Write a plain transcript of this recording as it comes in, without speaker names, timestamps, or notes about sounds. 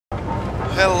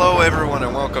Hello everyone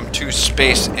and welcome to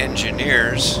Space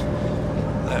Engineers.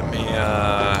 Let me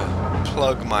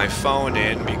plug my phone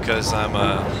in because I'm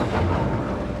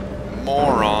a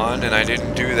moron and I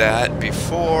didn't do that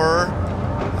before.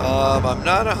 I'm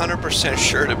not 100%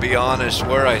 sure, to be honest,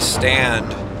 where I stand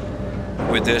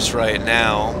with this right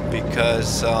now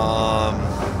because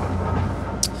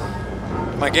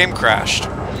my game crashed.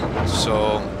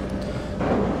 So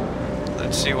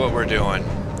let's see what we're doing.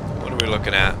 What are we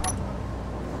looking at?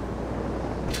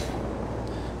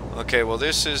 Okay, well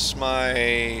this is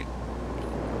my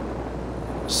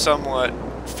somewhat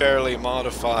fairly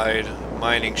modified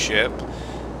mining ship.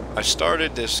 I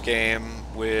started this game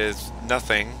with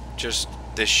nothing, just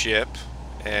this ship,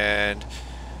 and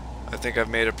I think I've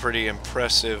made a pretty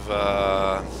impressive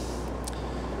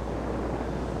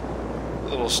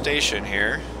little station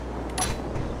here.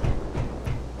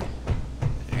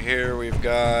 Here we've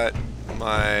got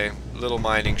my little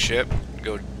mining ship.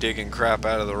 Go digging crap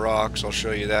out of the rocks. I'll show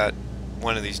you that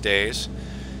one of these days.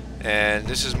 And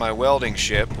this is my welding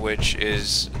ship, which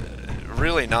is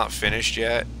really not finished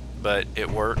yet, but it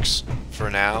works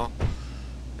for now.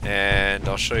 And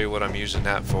I'll show you what I'm using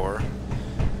that for.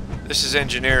 This is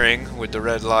engineering with the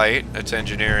red light. That's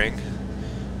engineering.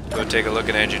 Go take a look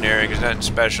at engineering. It's nothing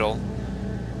special.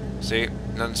 See?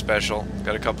 Nothing special.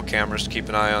 Got a couple cameras to keep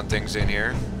an eye on things in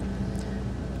here.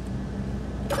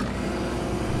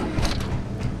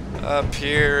 Up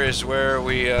here is where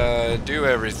we do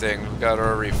everything. We've got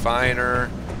our refiner,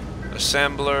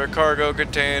 assembler, cargo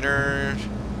container,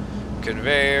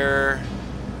 conveyor,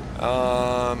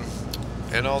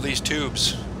 and all these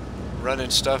tubes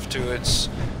running stuff to its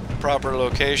proper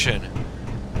location.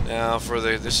 Now for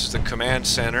this is the command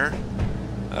center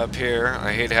up here.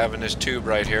 I hate having this tube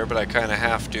right here, but I kind of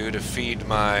have to feed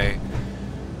my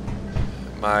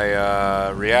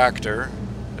reactor.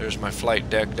 There's my flight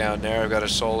deck down there. I've got a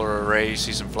solar array. You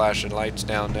see some flashing lights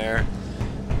down there.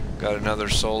 Got another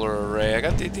solar array. I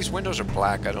got these windows are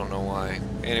black. I don't know why.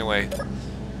 Anyway,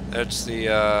 that's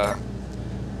the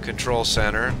control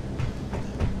center.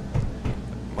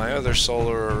 My other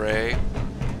solar array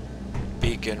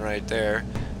beacon right there.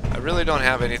 I really don't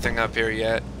have anything up here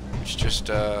yet. It's just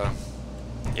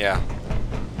yeah.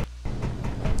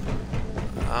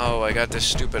 Oh, I got this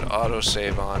stupid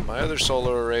autosave on. My other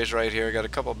solar arrays right here. I got a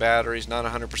couple batteries. Not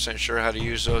 100% sure how to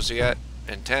use those yet.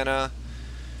 Antenna.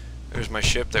 There's my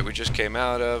ship that we just came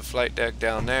out of. Flight deck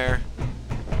down there.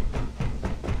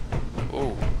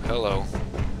 Ooh, hello.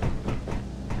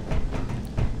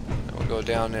 And we'll go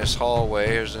down this hallway.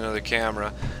 Here's another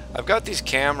camera. I've got these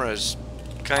cameras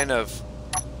kind of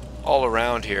all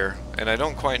around here, and I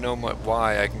don't quite know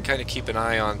why. I can kind of keep an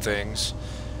eye on things.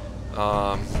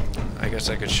 I guess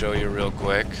I could show you real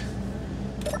quick.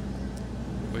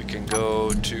 We can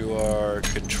go to our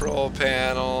control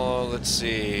panel. Let's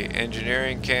see,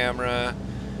 engineering camera,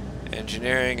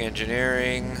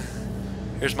 engineering.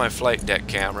 Here's my flight deck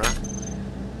camera.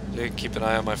 So you can keep an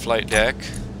eye on my flight deck.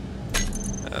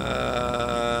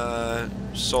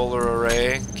 Solar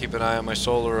array, keep an eye on my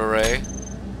solar array.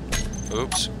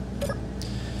 Oops.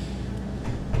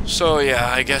 So yeah,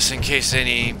 I guess in case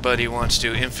anybody wants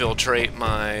to infiltrate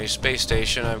my space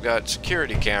station, I've got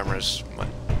security cameras. My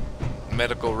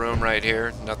medical room right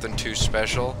here, nothing too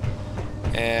special.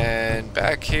 And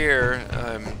back here,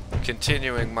 I'm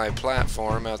continuing my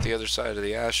platform out the other side of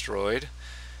the asteroid.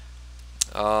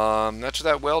 That's what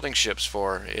that welding ship's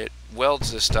for. It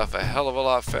welds this stuff a hell of a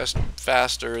lot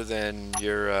faster than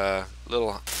your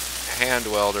little hand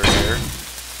welder here.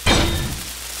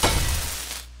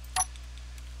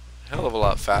 Hell of a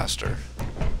lot faster.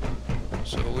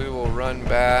 So we will run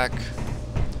back.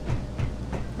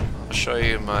 I'll show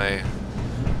you my...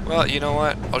 Well, you know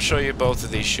what? I'll show you both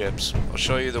of these ships. I'll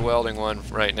show you the welding one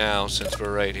right now since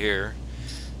we're right here.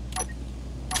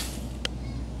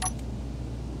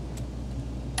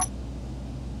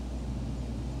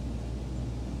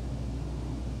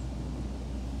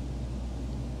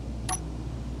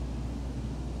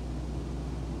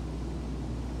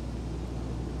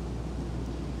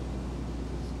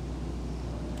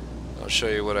 I'll show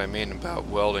you what I mean about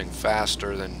welding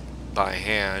faster than by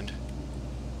hand.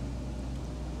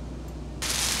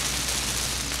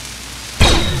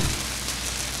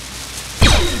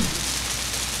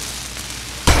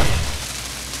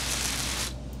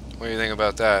 What do you think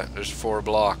about that? There's 4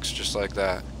 blocks just like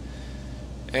that.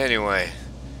 Anyway,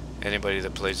 anybody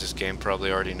that plays this game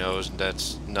probably already knows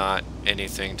that's not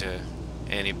anything to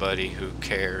anybody who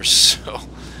cares, so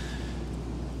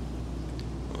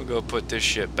we'll go put this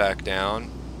ship back down.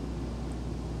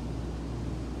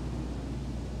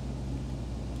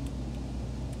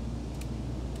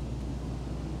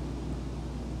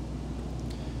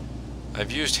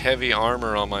 I've used heavy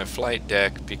armor on my flight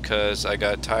deck because I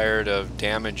got tired of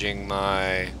damaging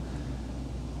my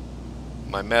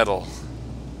metal,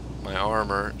 my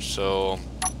armor, so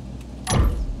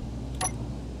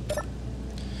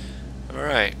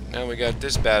alright, now we got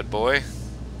this bad boy.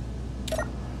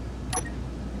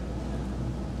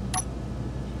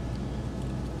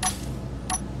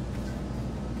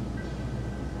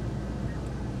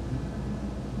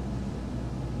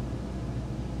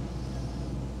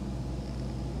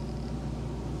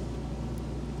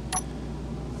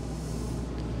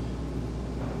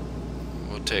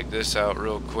 Take this out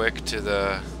real quick to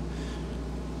the...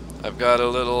 I've got a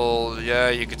little... yeah,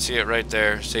 you can see it right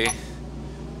there, see?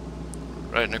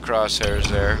 Right in the crosshairs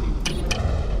there.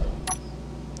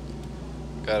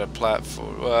 Got a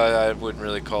platform... well, I wouldn't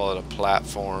really call it a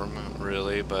platform,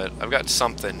 really, but I've got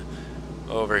something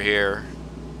over here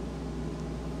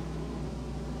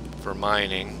for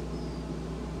mining.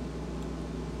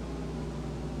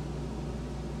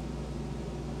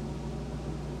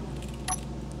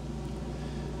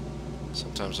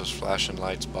 Sometimes those flashing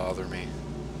lights bother me.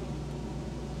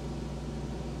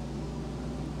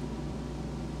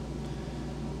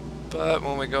 But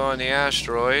when we go on the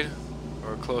asteroid,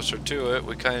 or closer to it,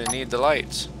 we kind of need the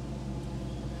lights.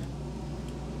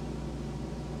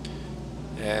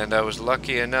 And I was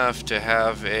lucky enough to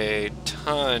have a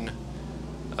ton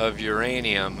of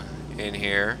uranium in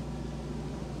here.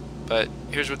 But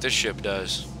here's what this ship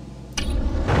does.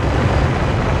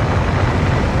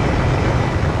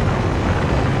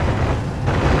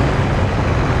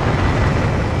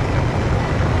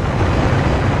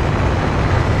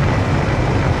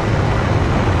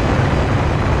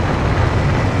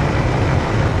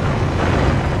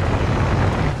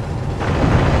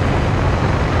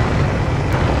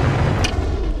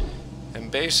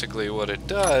 Basically what it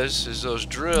does is those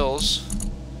drills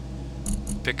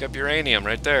pick up uranium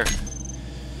right there.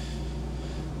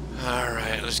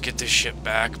 Alright, let's get this ship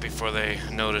back before they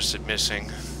notice it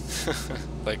missing.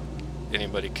 Like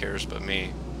anybody cares but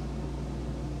me.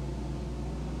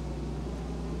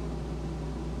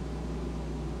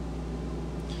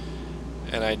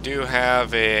 And I do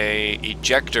have a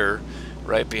ejector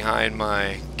right behind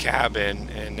my cabin,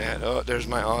 and that, oh, there's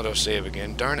my autosave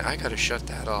again. Darn it, I gotta shut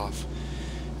that off.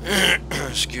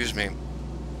 Excuse me.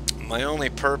 My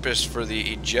only purpose for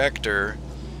the ejector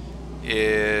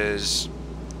is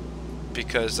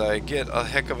because I get a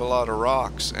heck of a lot of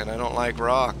rocks, and I don't like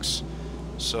rocks.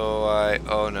 So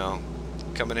oh no,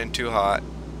 coming in too hot.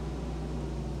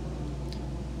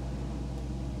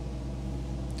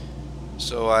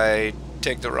 So I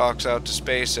take the rocks out to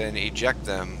space and eject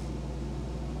them.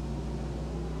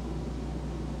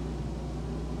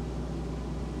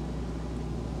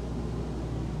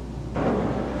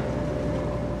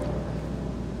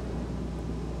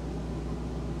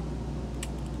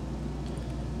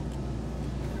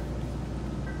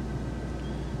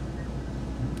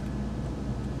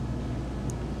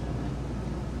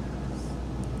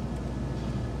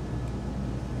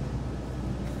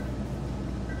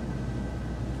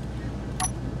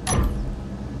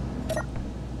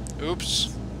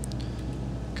 Oops.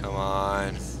 Come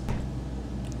on.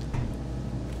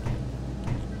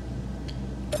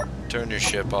 Turn your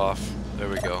ship off. There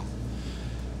we go.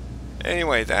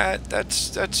 Anyway,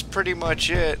 that's pretty much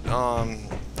it.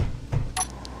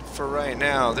 For right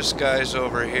now, this guy's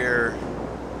over here.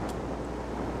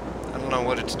 I don't know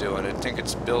what it's doing. I think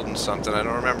it's building something. I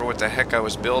don't remember what the heck I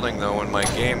was building though when my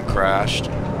game crashed.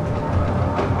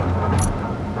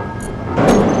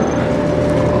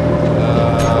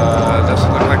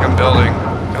 Doesn't look like I'm building.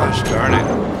 Gosh darn it.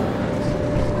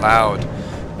 Loud.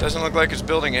 Doesn't look like it's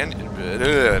building anything.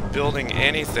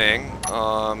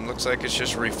 Looks like it's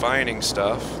just refining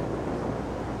stuff.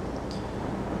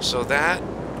 So that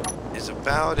is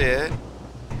about it.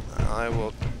 I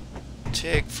will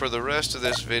take for the rest of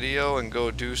this video and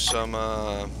go do some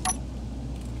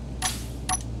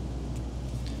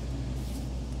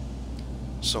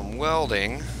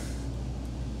welding.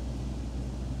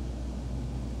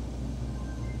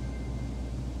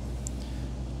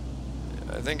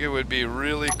 I think it would be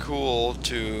really cool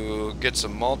to get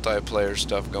some multiplayer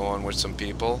stuff going with some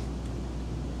people.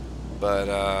 But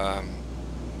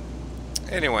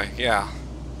anyway, yeah.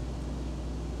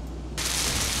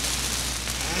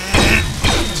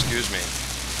 Excuse me.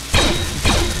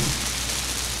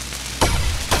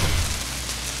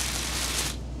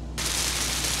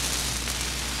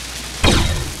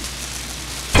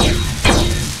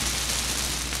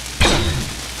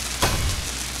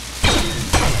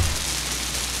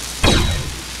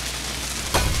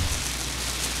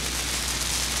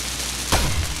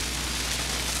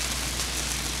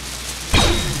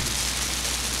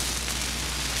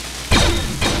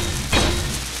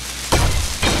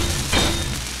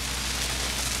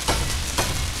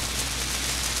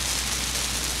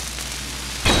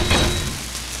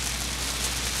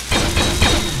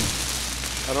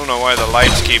 don't know why the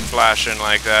lights keep flashing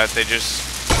like that. They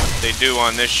do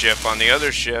on this ship. On the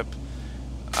other ship,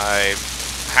 I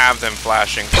have them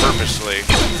flashing purposely.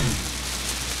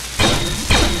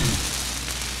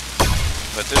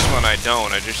 But this one I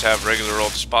don't. I just have regular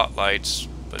old spotlights,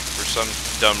 but for some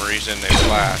dumb reason they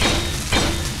flash.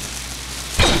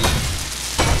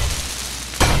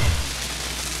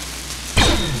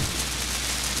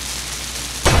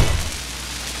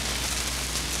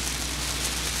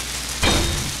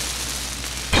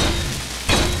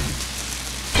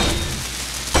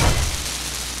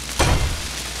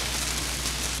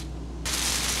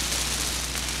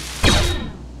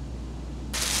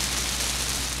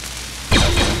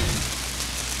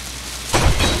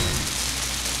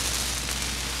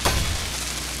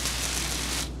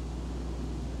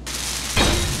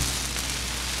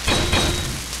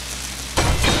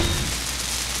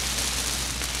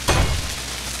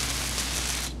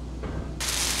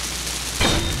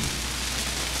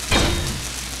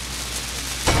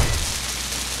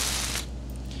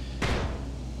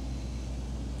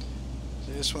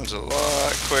 This one's a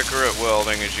lot quicker at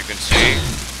welding, as you can see.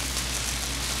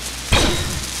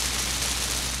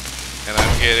 And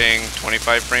I'm getting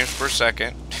 25 frames per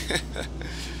second.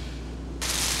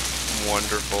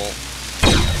 Wonderful.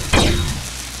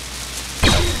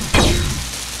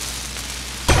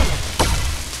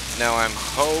 Now I'm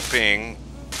hoping,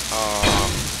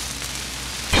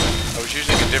 I was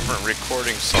using a different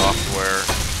recording software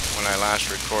when I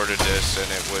last recorded this,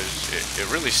 and it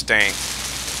really stank.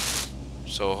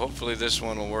 So hopefully this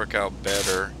one will work out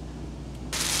better.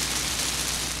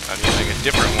 I'm using a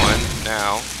different one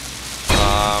now.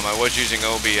 I was using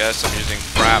OBS. I'm using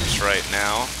Fraps right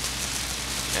now,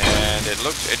 and it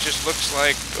just looks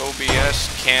like OBS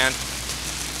can't,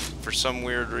 for some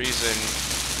weird reason.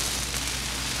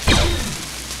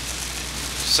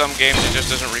 Some games it just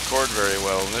doesn't record very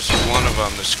well, and this is one of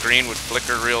them. The screen would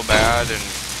flicker real bad, and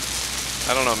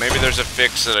I don't know. Maybe there's a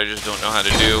fix that I just don't know how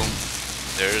to do.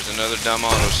 There's another dumb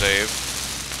autosave.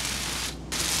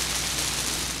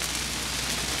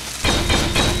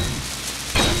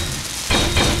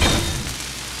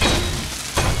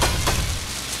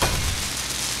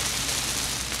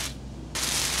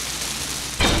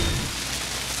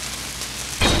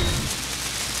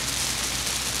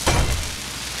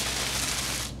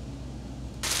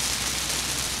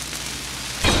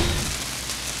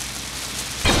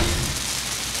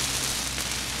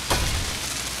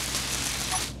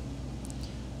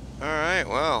 Alright,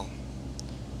 well.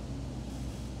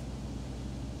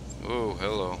 Ooh,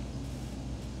 hello.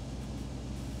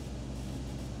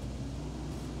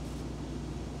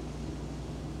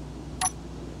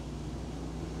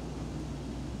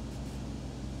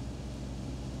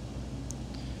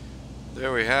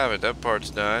 There we have it. That part's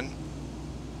done.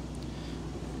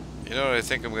 You know what I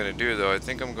think I'm going to do, though? I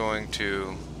think I'm going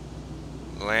to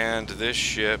land this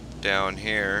ship down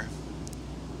here,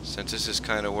 since this is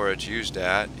kind of where it's used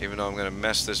at, even though I'm going to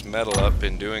mess this metal up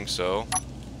in doing so.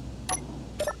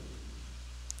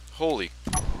 Holy...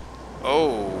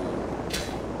 Oh!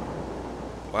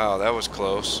 Wow, that was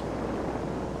close.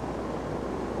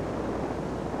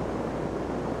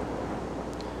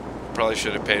 Probably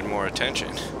should have paid more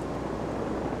attention.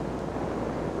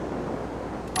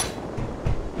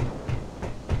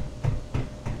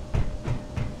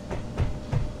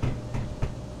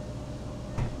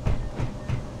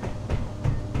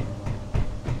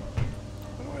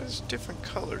 Different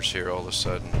colors here all of a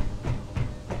sudden.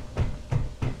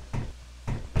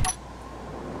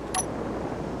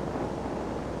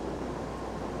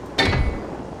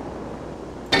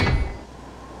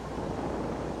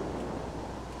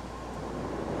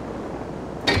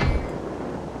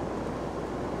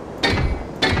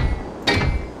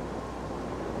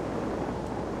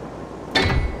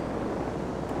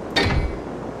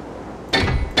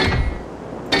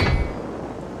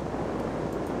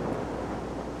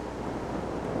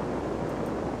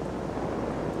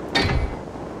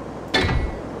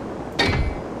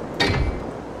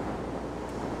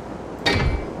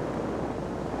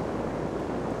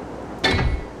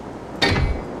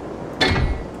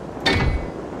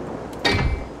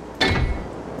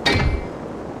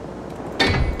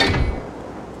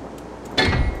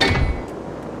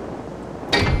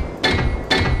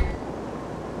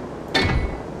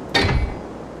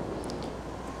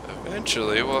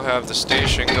 Eventually we'll have the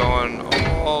station going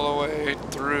all the way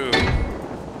through.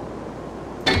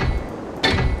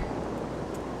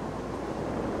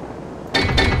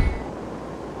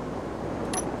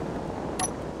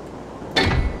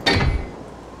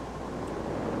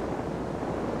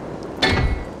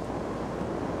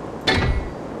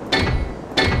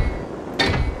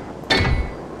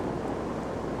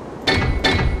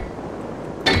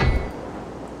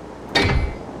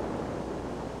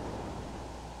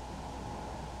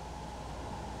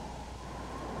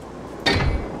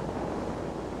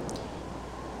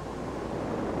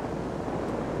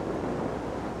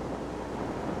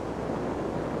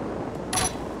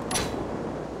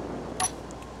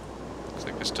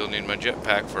 I still need my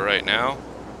jetpack for right now.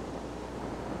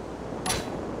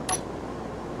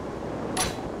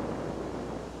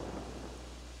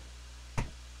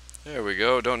 There we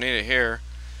go, don't need it here.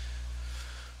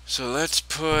 So let's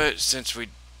put, since we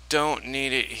don't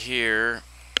need it here,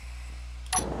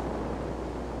 for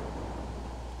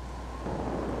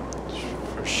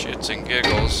shits and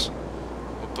giggles,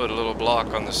 we'll put a little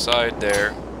block on the side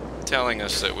there, telling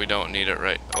us that we don't need it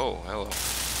right. Oh, hello.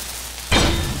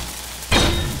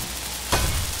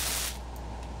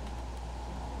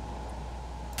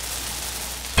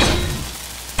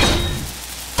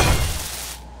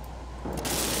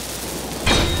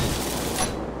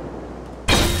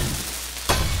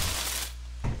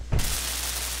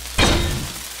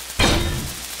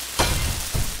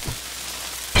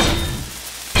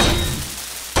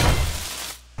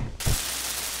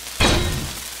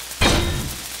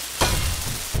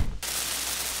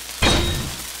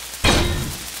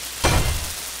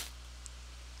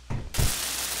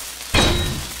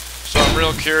 I'm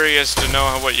real curious to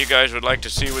know what you guys would like to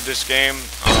see with this game.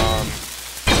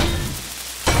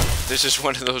 This is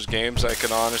one of those games I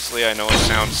can honestly, I know it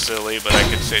sounds silly, but I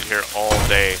could sit here all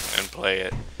day and play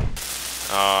it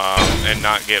and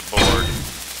not get bored.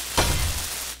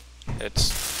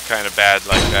 It's kind of bad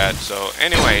like that. So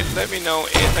anyway, let me know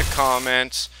in the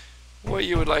comments what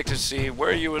you would like to see,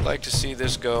 where you would like to see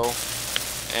this go,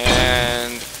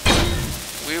 and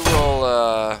we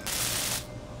will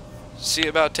see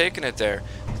about taking it there.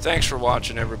 Thanks for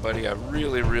watching, everybody. I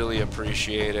really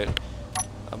appreciate it.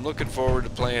 I'm looking forward to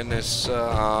playing this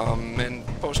and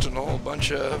posting a whole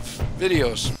bunch of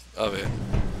videos of it.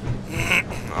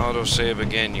 Autosave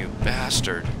again, you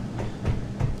bastard.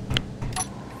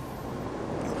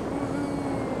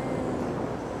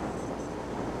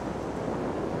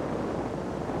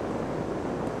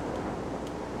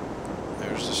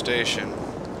 There's the station.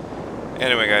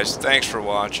 Anyway, guys, thanks for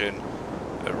watching.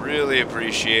 I really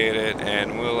appreciate it,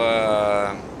 and we'll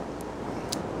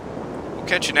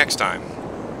catch you next time.